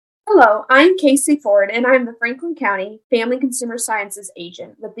Hello, I'm Casey Ford, and I'm the Franklin County Family Consumer Sciences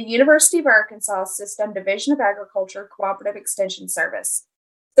Agent with the University of Arkansas System Division of Agriculture Cooperative Extension Service.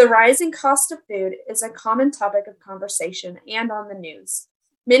 The rising cost of food is a common topic of conversation and on the news.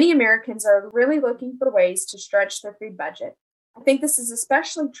 Many Americans are really looking for ways to stretch their food budget. I think this is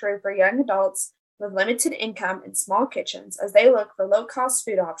especially true for young adults with limited income and small kitchens as they look for low-cost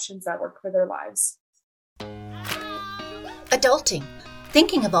food options that work for their lives. Adulting.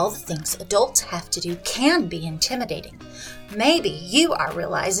 Thinking of all the things adults have to do can be intimidating. Maybe you are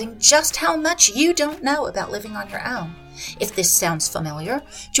realizing just how much you don't know about living on your own. If this sounds familiar,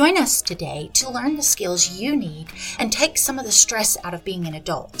 join us today to learn the skills you need and take some of the stress out of being an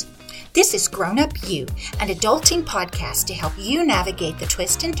adult. This is Grown Up You, an adulting podcast to help you navigate the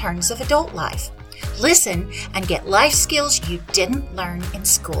twists and turns of adult life. Listen and get life skills you didn't learn in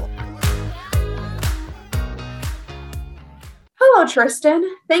school. Hello, Tristan.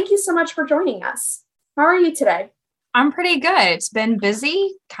 Thank you so much for joining us. How are you today? I'm pretty good. It's been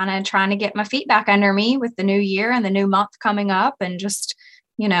busy, kind of trying to get my feet back under me with the new year and the new month coming up and just,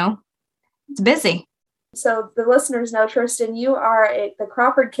 it's busy. So the listeners know, Tristan, you are the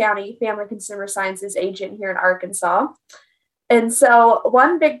Crawford County Family Consumer Sciences Agent here in Arkansas. And so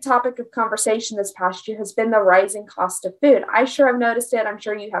one big topic of conversation this past year has been the rising cost of food. I sure have noticed it. I'm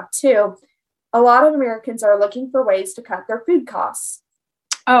sure you have too. A lot of Americans are looking for ways to cut their food costs.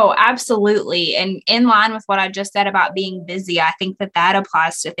 Oh, absolutely. And in line with what I just said about being busy, I think that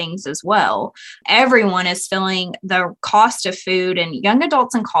applies to things as well. Everyone is feeling the cost of food, and young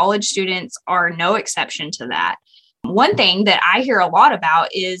adults and college students are no exception to that. One thing that I hear a lot about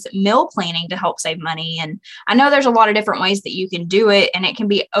is meal planning to help save money. And I know there's a lot of different ways that you can do it, and it can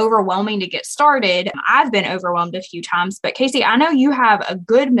be overwhelming to get started. I've been overwhelmed a few times, but Casey, I know you have a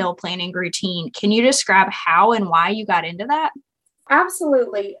good meal planning routine. Can you describe how and why you got into that?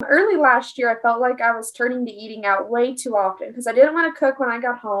 Absolutely. Early last year, I felt like I was turning to eating out way too often because I didn't want to cook when I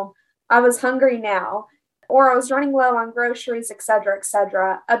got home. I was hungry now, or I was running low on groceries, et cetera, et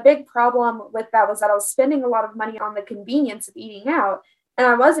cetera. A big problem with that was that I was spending a lot of money on the convenience of eating out, and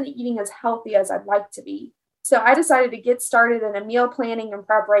I wasn't eating as healthy as I'd like to be. So I decided to get started in a meal planning and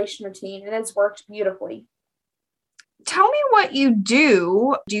preparation routine, and it's worked beautifully. Tell me what you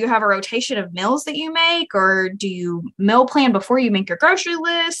do. Do you have a rotation of meals that you make, or do you meal plan before you make your grocery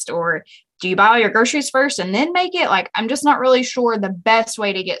list, or do you buy all your groceries first and then make it? I'm just not really sure the best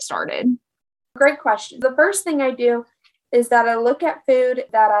way to get started. Great question. The first thing I do is that I look at food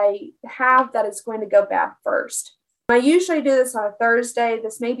that I have that is going to go bad first. I usually do this on a Thursday.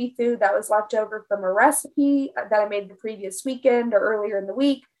 This may be food that was left over from a recipe that I made the previous weekend or earlier in the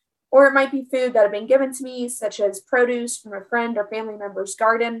week, or it might be food that had been given to me, such as produce from a friend or family member's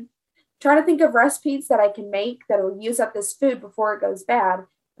garden. Try to think of recipes that I can make that will use up this food before it goes bad.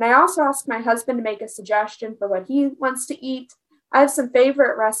 And I also ask my husband to make a suggestion for what he wants to eat. I have some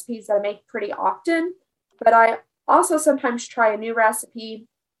favorite recipes that I make pretty often, but I also sometimes try a new recipe.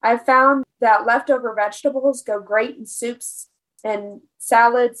 I've found that leftover vegetables go great in soups and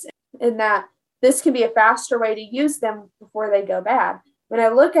salads, and that this can be a faster way to use them before they go bad. When I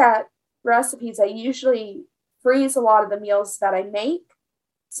look at recipes, I usually freeze a lot of the meals that I make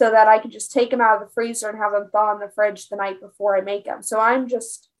so that I can just take them out of the freezer and have them thaw in the fridge the night before I make them. So I'm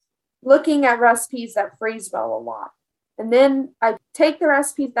just looking at recipes that freeze well a lot. And then I take the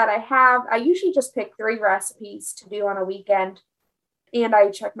recipes that I have. I usually just pick 3 recipes to do on a weekend. And I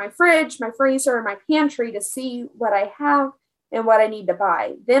check my fridge, my freezer, and my pantry to see what I have and what I need to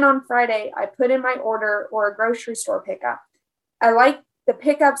buy. Then on Friday, I put in my order or a grocery store pickup. I like the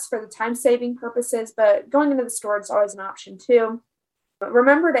pickups for the time-saving purposes, but going into the store is always an option too. But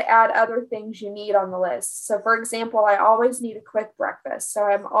remember to add other things you need on the list. So for example, I always need a quick breakfast. So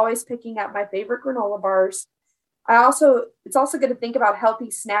I'm always picking up my favorite granola bars. It's also good to think about healthy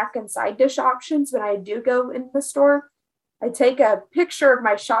snack and side dish options when I do go in the store. I take a picture of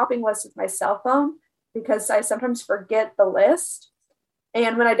my shopping list with my cell phone because I sometimes forget the list.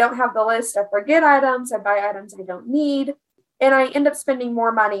 And when I don't have the list, I forget items, I buy items I don't need, and I end up spending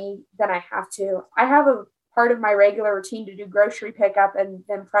more money than I have to. I have a part of my regular routine to do grocery pickup and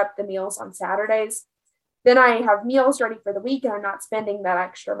then prep the meals on Saturdays. Then I have meals ready for the week and I'm not spending that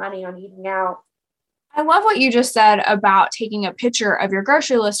extra money on eating out. I love what you just said about taking a picture of your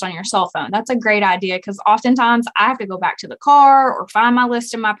grocery list on your cell phone. That's a great idea because oftentimes I have to go back to the car or find my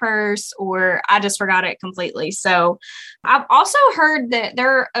list in my purse, or I just forgot it completely. So I've also heard that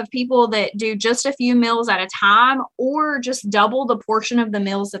there are people that do just a few meals at a time, or just double the portion of the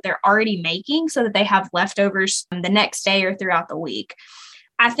meals that they're already making so that they have leftovers the next day or throughout the week.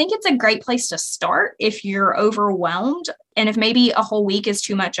 I think it's a great place to start if you're overwhelmed and if maybe a whole week is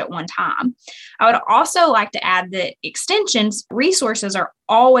too much at one time. I would also like to add that extensions resources are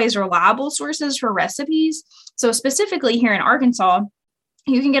always reliable sources for recipes. So specifically here in Arkansas,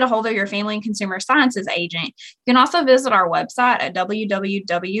 you can get a hold of your family and consumer sciences agent. You can also visit our website at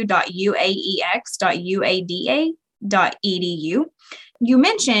www.uaex.uada.edu. You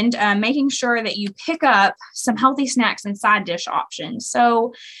mentioned making sure that you pick up some healthy snacks and side dish options.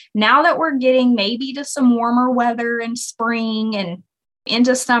 So now that we're getting maybe to some warmer weather in spring and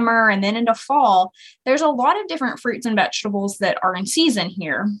into summer and then into fall, there's a lot of different fruits and vegetables that are in season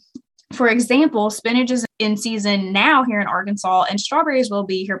here. For example, spinach is in season now here in Arkansas, and strawberries will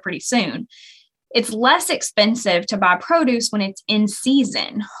be here pretty soon. It's less expensive to buy produce when it's in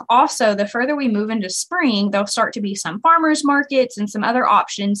season. Also, the further we move into spring, there'll start to be some farmers markets and some other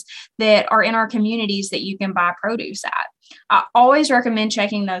options that are in our communities that you can buy produce at. I always recommend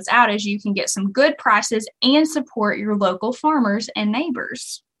checking those out as you can get some good prices and support your local farmers and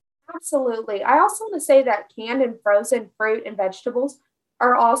neighbors. Absolutely. I also want to say that canned and frozen fruit and vegetables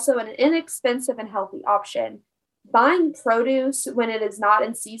are also an inexpensive and healthy option. Buying produce when it is not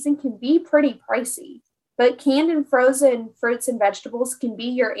in season can be pretty pricey, but canned and frozen fruits and vegetables can be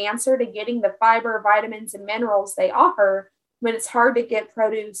your answer to getting the fiber, vitamins, and minerals they offer when it's hard to get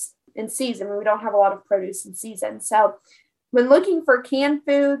produce in season, when we don't have a lot of produce in season. So when looking for canned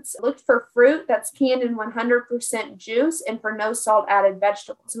foods, look for fruit that's canned in 100% juice and for no salt added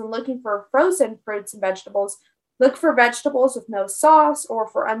vegetables. When looking for frozen fruits and vegetables, look for vegetables with no sauce or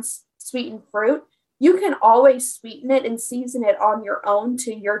for unsweetened fruit. You can always sweeten it and season it on your own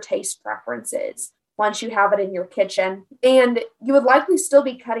to your taste preferences once you have it in your kitchen. And you would likely still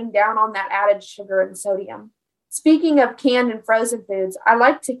be cutting down on that added sugar and sodium. Speaking of canned and frozen foods, I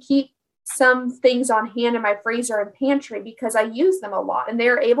like to keep some things on hand in my freezer and pantry because I use them a lot and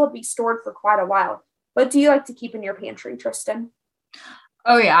they're able to be stored for quite a while. What do you like to keep in your pantry, Tristan?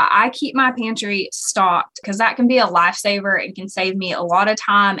 Oh, yeah. I keep my pantry stocked because that can be a lifesaver and can save me a lot of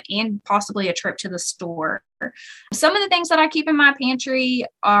time and possibly a trip to the store. Some of the things that I keep in my pantry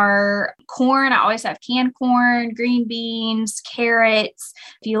are corn. I always have canned corn, green beans, carrots.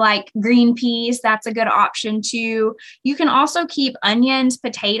 If you like green peas, that's a good option too. You can also keep onions,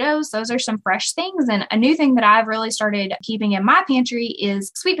 potatoes. Those are some fresh things. And a new thing that I've really started keeping in my pantry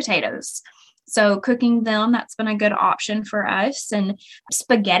is sweet potatoes. So cooking them, that's been a good option for us. And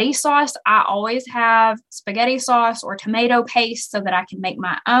spaghetti sauce, I always have spaghetti sauce or tomato paste so that I can make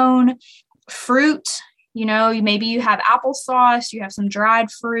my own. Fruit, maybe you have applesauce, you have some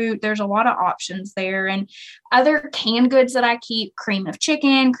dried fruit. There's a lot of options there. And other canned goods that I keep, cream of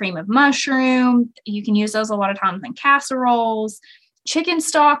chicken, cream of mushroom. You can use those a lot of times in casseroles. Chicken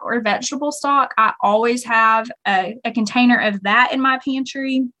stock or vegetable stock, I always have a container of that in my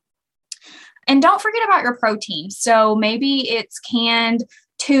pantry. And don't forget about your protein. So maybe it's canned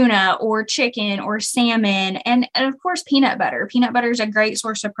tuna or chicken or salmon, and of course, peanut butter. Peanut butter is a great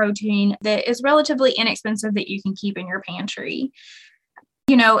source of protein that is relatively inexpensive that you can keep in your pantry.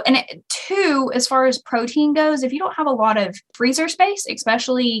 Two, as far as protein goes, if you don't have a lot of freezer space,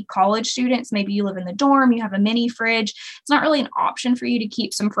 especially college students, maybe you live in the dorm, you have a mini fridge, it's not really an option for you to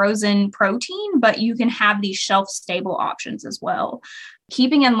keep some frozen protein, but you can have these shelf-stable options as well.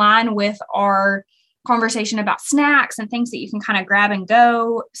 Keeping in line with our conversation about snacks and things that you can kind of grab and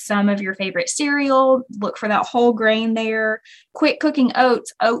go, some of your favorite cereal, look for that whole grain there, quick cooking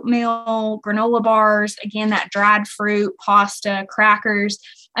oats, oatmeal, granola bars, again, that dried fruit, pasta, crackers.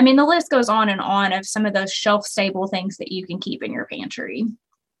 I mean, the list goes on and on of some of those shelf-stable things that you can keep in your pantry.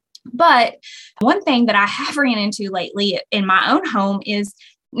 But one thing that I have ran into lately in my own home is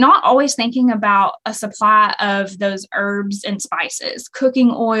not always thinking about a supply of those herbs and spices,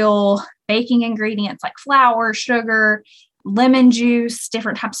 cooking oil, baking ingredients like flour, sugar, lemon juice,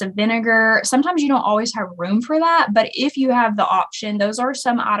 different types of vinegar. Sometimes you don't always have room for that, but if you have the option, those are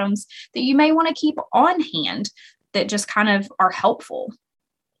some items that you may want to keep on hand that just kind of are helpful.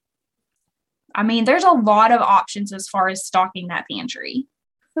 I mean, there's a lot of options as far as stocking that pantry.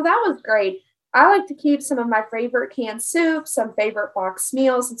 So that was great. I like to keep some of my favorite canned soups, some favorite box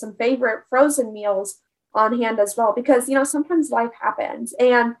meals, and some favorite frozen meals on hand as well, because, sometimes life happens.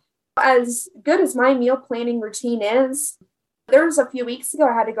 And as good as my meal planning routine is, there was a few weeks ago,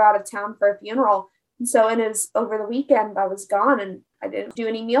 I had to go out of town for a funeral. And so it is over the weekend, I was gone and I didn't do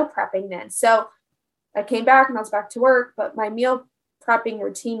any meal prepping then. So I came back and I was back to work, but my meal prepping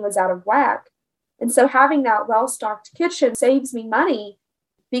routine was out of whack. And so having that well-stocked kitchen saves me money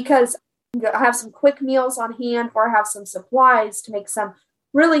because I have some quick meals on hand or I have some supplies to make some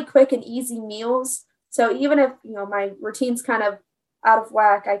really quick and easy meals. So even if, my routine's kind of out of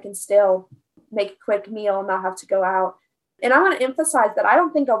whack, I can still make a quick meal and not have to go out. And I want to emphasize that I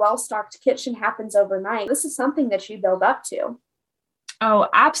don't think a well-stocked kitchen happens overnight. This is something that you build up to. Oh,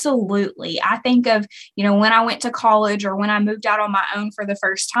 absolutely. I think of, when I went to college or when I moved out on my own for the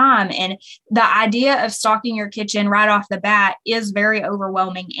first time, and the idea of stocking your kitchen right off the bat is very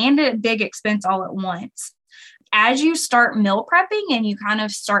overwhelming and a big expense all at once. As you start meal prepping and you kind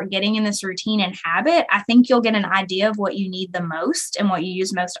of start getting in this routine and habit, I think you'll get an idea of what you need the most and what you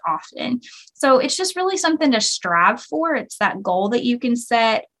use most often. So it's just really something to strive for. It's that goal that you can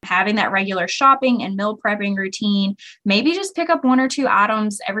set, having that regular shopping and meal prepping routine. Maybe just pick up 1 or 2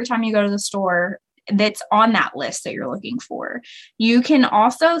 items every time you go to the store that's on that list that you're looking for. You can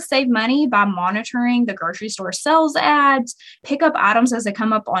also save money by monitoring the grocery store sales ads, pick up items as they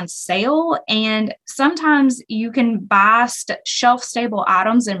come up on sale, and sometimes you can buy shelf-stable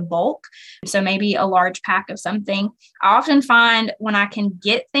items in bulk. So maybe a large pack of something. I often find when I can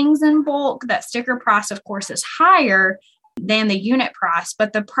get things in bulk, that sticker price, of course, is higher than the unit price,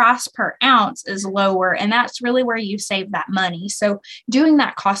 but the price per ounce is lower. And that's really where you save that money. So doing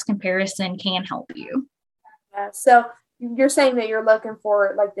that cost comparison can help you. Yeah. So you're saying that you're looking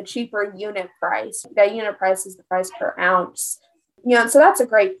for like the cheaper unit price. That unit price is the price per ounce. So that's a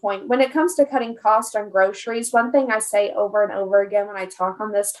great point. When it comes to cutting costs on groceries, one thing I say over and over again when I talk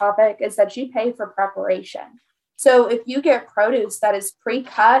on this topic is that you pay for preparation. So if you get produce that is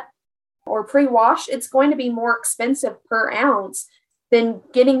pre-cut or pre-washed, it's going to be more expensive per ounce than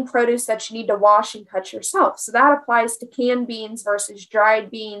getting produce that you need to wash and cut yourself. So that applies to canned beans versus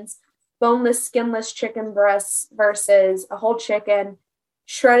dried beans, boneless, skinless chicken breasts versus a whole chicken,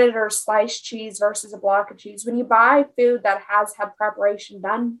 shredded or sliced cheese versus a block of cheese. When you buy food that has had preparation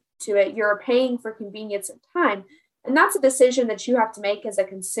done to it, you're paying for convenience and time. And that's a decision that you have to make as a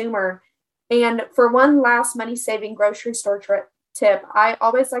consumer. And for one last money-saving grocery store tip, I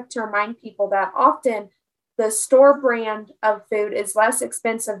always like to remind people that often the store brand of food is less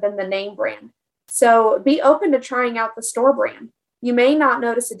expensive than the name brand. So be open to trying out the store brand. You may not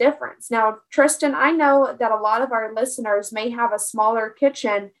notice a difference. Now, Tristan, I know that a lot of our listeners may have a smaller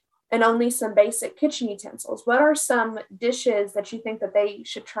kitchen and only some basic kitchen utensils. What are some dishes that you think that they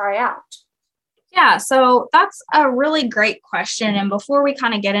should try out? Yeah, so that's a really great question. And before we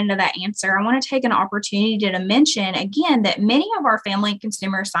kind of get into that answer, I want to take an opportunity to mention again that many of our family and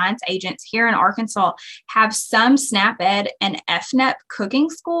consumer science agents here in Arkansas have some SNAP-Ed and FNEP cooking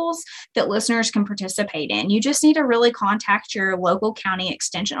schools that listeners can participate in. You just need to really contact your local county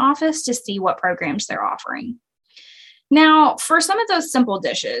extension office to see what programs they're offering. Now, for some of those simple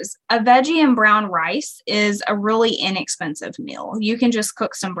dishes, a veggie and brown rice is a really inexpensive meal. You can just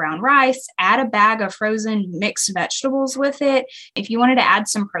cook some brown rice, add a bag of frozen mixed vegetables with it. If you wanted to add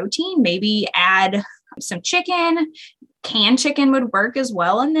some protein, maybe add some chicken. Canned chicken would work as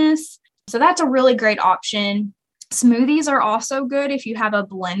well in this. So that's a really great option. Smoothies are also good if you have a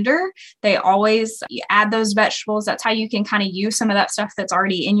blender. They always add those vegetables. That's how you can kind of use some of that stuff that's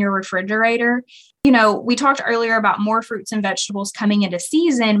already in your refrigerator. We talked earlier about more fruits and vegetables coming into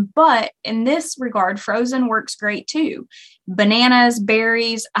season, but in this regard, frozen works great too. Bananas,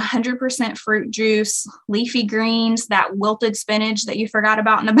 berries, 100% fruit juice, leafy greens, that wilted spinach that you forgot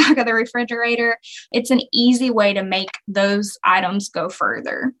about in the back of the refrigerator. It's an easy way to make those items go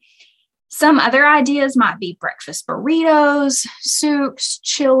further. Some other ideas might be breakfast burritos, soups,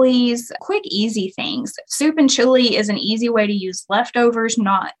 chilies, quick, easy things. Soup and chili is an easy way to use leftovers,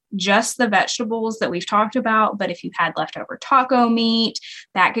 not just the vegetables that we've talked about, but if you've had leftover taco meat,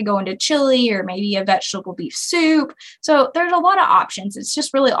 that could go into chili or maybe a vegetable beef soup. So there's a lot of options. It's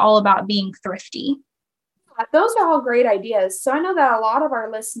just really all about being thrifty. Those are all great ideas. So I know that a lot of our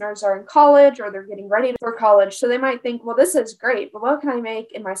listeners are in college or they're getting ready for college. So they might think, well, this is great, but what can I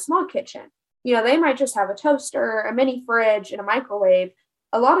make in my small kitchen? They might just have a toaster, a mini fridge, and a microwave.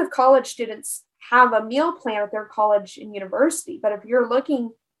 A lot of college students have a meal plan at their college and university. But if you're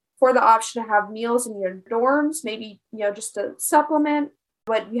looking for the option to have meals in your dorms, maybe, just to supplement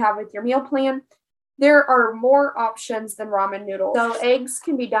what you have with your meal plan, there are more options than ramen noodles. So eggs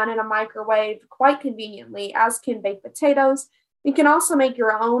can be done in a microwave quite conveniently, as can baked potatoes. You can also make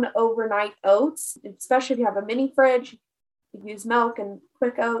your own overnight oats, especially if you have a mini fridge. You use milk and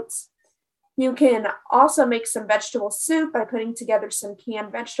quick oats. You can also make some vegetable soup by putting together some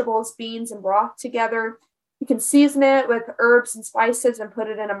canned vegetables, beans, and broth together. You can season it with herbs and spices and put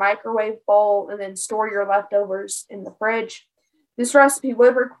it in a microwave bowl and then store your leftovers in the fridge. This recipe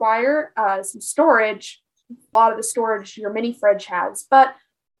would require some storage, a lot of the storage your mini fridge has, but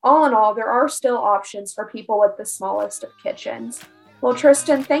all in all, there are still options for people with the smallest of kitchens. Well,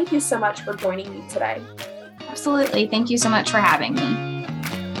 Tristan, thank you so much for joining me today. Absolutely. Thank you so much for having me.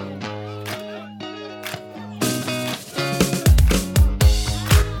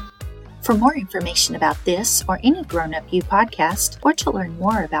 For more information about this or any Grown Up U podcast, or to learn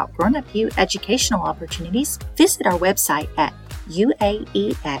more about Grown Up U educational opportunities, visit our website at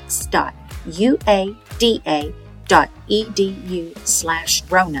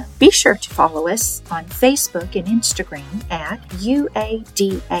uaex.uada.edu/grownup. Be sure to follow us on Facebook and Instagram at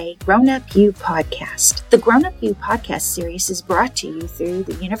UADA Grown Up U Podcast. The Grown Up U podcast series is brought to you through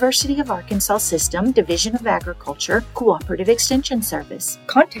the University of Arkansas System Division of Agriculture Cooperative Extension Service.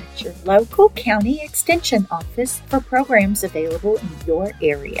 Contact your local county extension office for programs available in your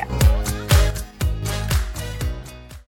area.